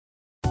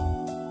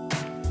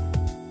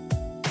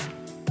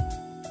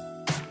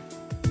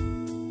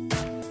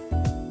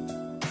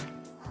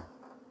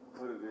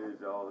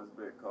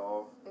Big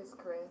Call. It's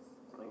Chris.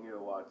 And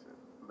you're watching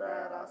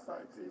Bad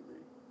Eyesight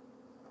TV.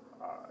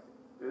 Alright.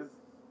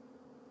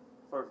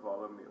 First of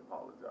all, let me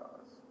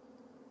apologize.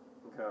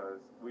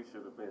 Because we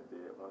should have been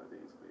did one of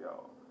these for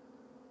y'all.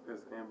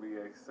 It's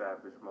NBA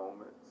Savage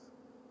Moments.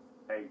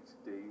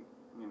 HD.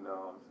 You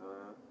know what I'm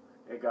saying?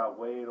 It got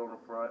Wade on the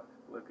front,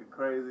 looking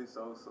crazy,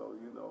 so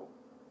you know,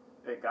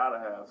 it gotta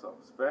have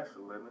something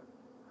special in it.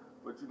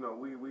 But you know,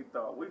 we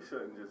thought we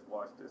shouldn't just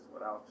watch this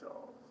without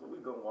y'all. So we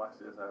gonna watch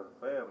this as a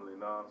family, you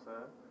know what I'm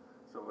saying?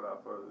 So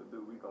without further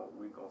ado, we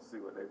gonna see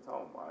what they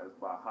talking about. It's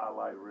by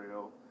Highlight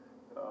Reel.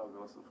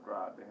 Go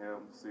subscribe to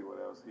him, see what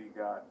else he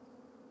got,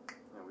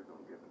 and we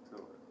gonna get into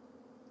it.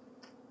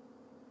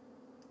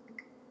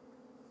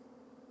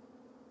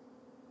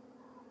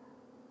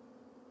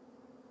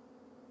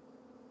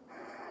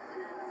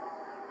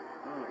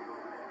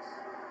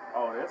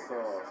 Oh, that's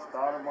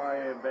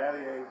Stoudemire and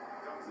Battier.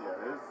 Yeah,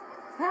 this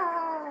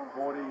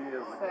 40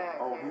 years ago. Sad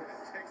Oh, you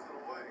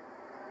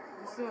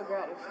still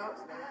got the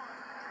shorts though.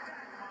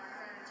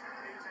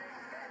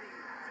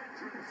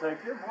 You can take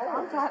him home.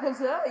 I'm trying to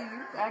tell you,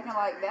 acting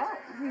like that.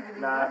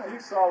 Now, if you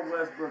saw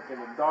Westbrook in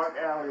a dark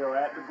alley or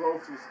at the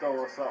grocery store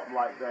or something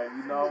like that,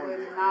 you know, it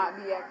would not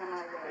be acting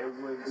like that. It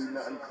wouldn't be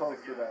nothing close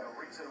to that.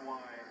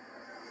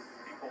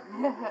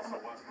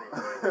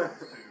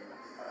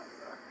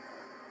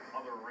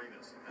 Other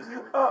arenas.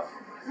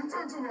 You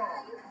took too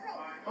long.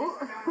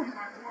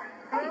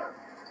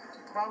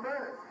 My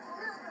man.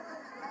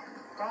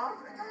 Huh?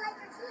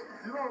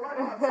 You don't like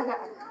my teeth?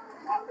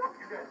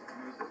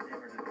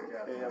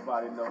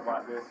 Everybody know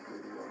about this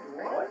video.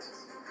 What?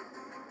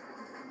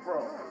 Bro.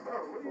 What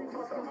are you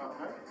talking about,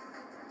 man?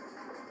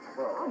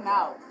 Bro. I'm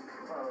out.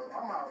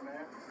 I'm out,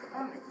 man.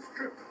 I'm niggas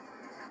tripping.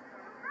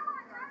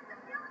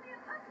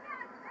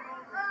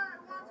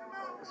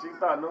 She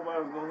thought nobody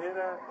was gonna hear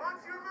that?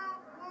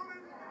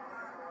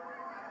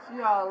 She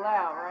all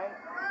loud, right?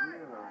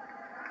 Yeah.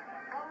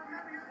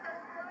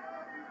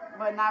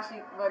 But now she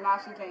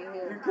can't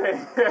hear. You can't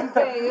hear. You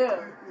can't hear.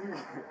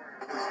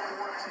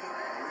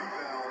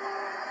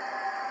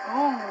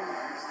 Boom.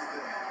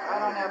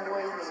 Right on that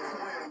boy's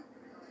head.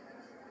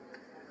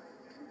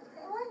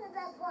 It wasn't the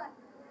best part.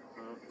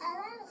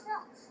 Atlanta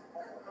sucks.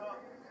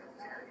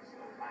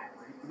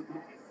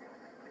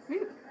 I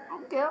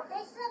don't care.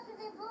 They suck because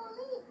they blew a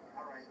lead.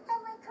 They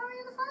went Curry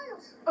in the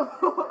finals.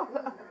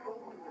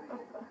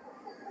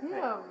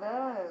 Yeah,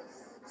 mess.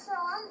 So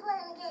I'm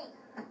playing the game.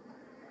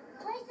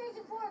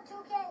 PlayStation 4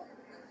 2K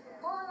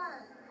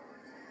online.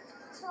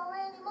 So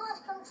Randy Moss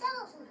come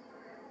challenge me.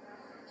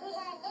 He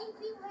had 8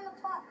 people in the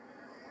park.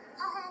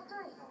 I had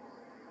 3. It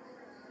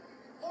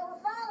was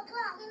 5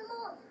 o'clock in the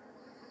morning.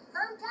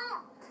 I'm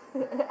tired.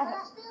 But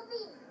I still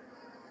beat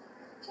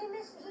him.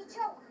 He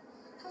choked.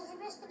 Because he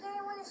missed the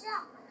game winning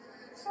shot.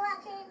 So I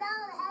came down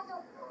and had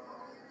to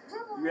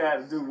dribble. You had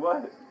to do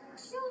what?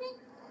 Shoot it.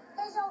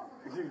 It's over.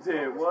 You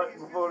did what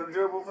before the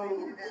dribble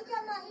move?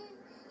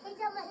 He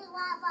told me his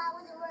Wi-Fi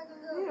wasn't working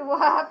good. His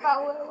Wi-Fi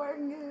wasn't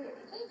working good.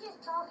 He's just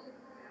talking.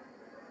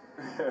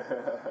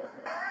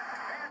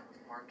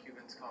 Mark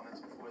Cuban's comments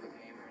before the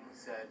game when he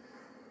said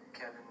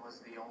Kevin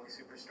was the only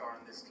superstar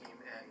on this team,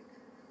 and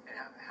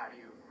how do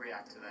you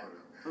react to that?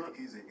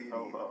 He's an idiot.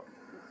 Oh.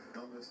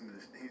 Don't listen to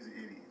this. He's an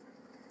idiot.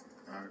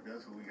 All right,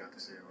 that's what we got to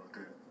say about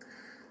that.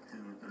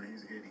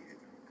 He's an idiot.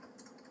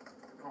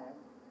 Go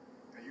home.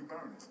 And you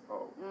burn it.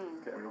 Oh,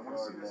 We don't want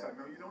to see this. I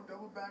know you don't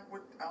double back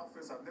with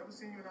outfits. I've never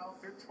seen you in an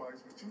outfit twice,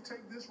 but you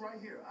take this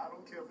right here. I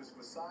don't care if it's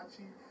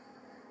Versace,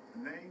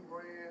 name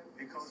brand,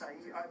 it costs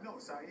Saeed. I know,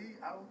 Saeed,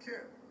 I don't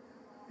care.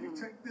 You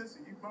take this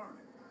and you burn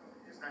it.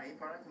 It's not a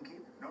part I can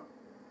keep. No,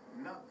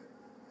 nothing.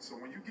 So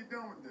when you get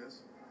done with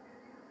this,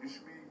 you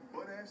should be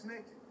butt ass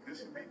naked. This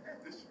should be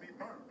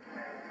burned.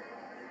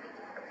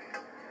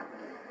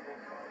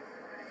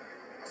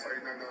 I saw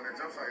you not doing that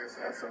jump shot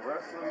yesterday. That's a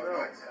wrestling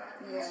belt.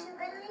 Yeah. Shoot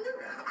better than you.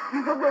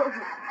 I'm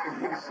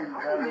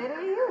better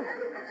than you.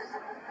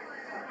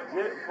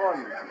 Get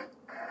funny.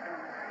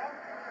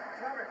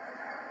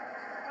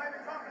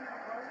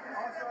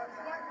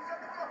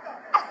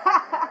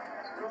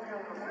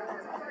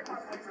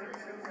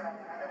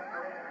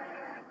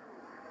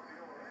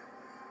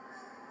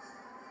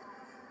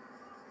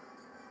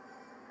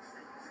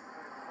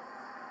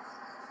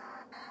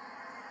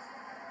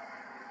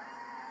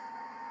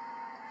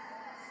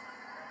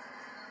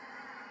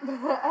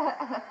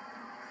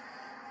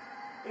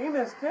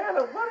 Enos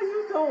Canada, what are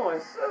you doing?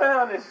 Sit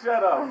down and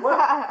shut up.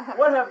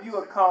 What have you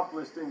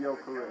accomplished in your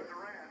career?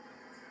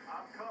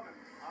 I'm coming.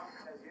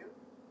 As you?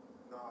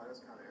 No, that's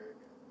kind of arrogant.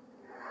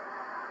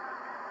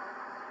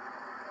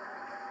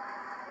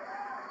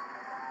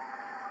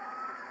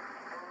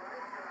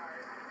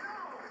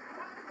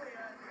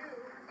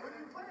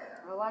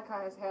 I like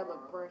how his hair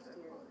looked brushed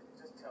here.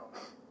 Just tell me,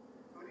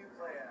 who do you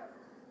play at?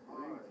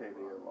 You can't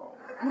hear long.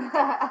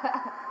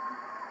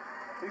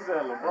 He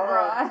said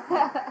LeBron.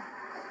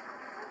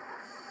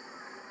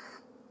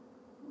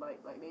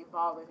 like they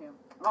bothered him.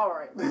 All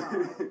right.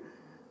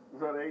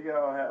 So they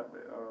all have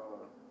it.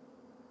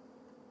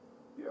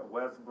 Yeah,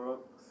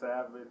 Westbrook,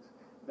 Savage,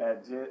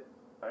 that Jet,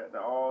 at the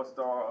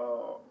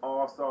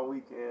All-Star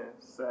weekend,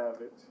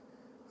 Savage.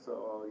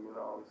 So, you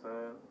know what I'm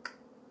saying?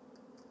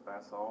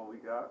 That's all we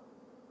got.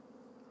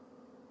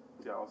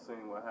 Y'all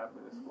seen what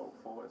happened, it spoke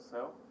for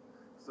itself.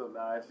 So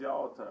now it's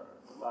y'all turn.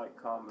 Like,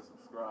 comment,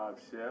 subscribe,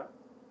 share.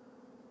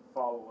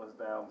 Follow us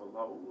down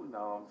below, you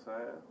know what I'm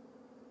saying?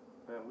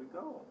 There we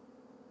go.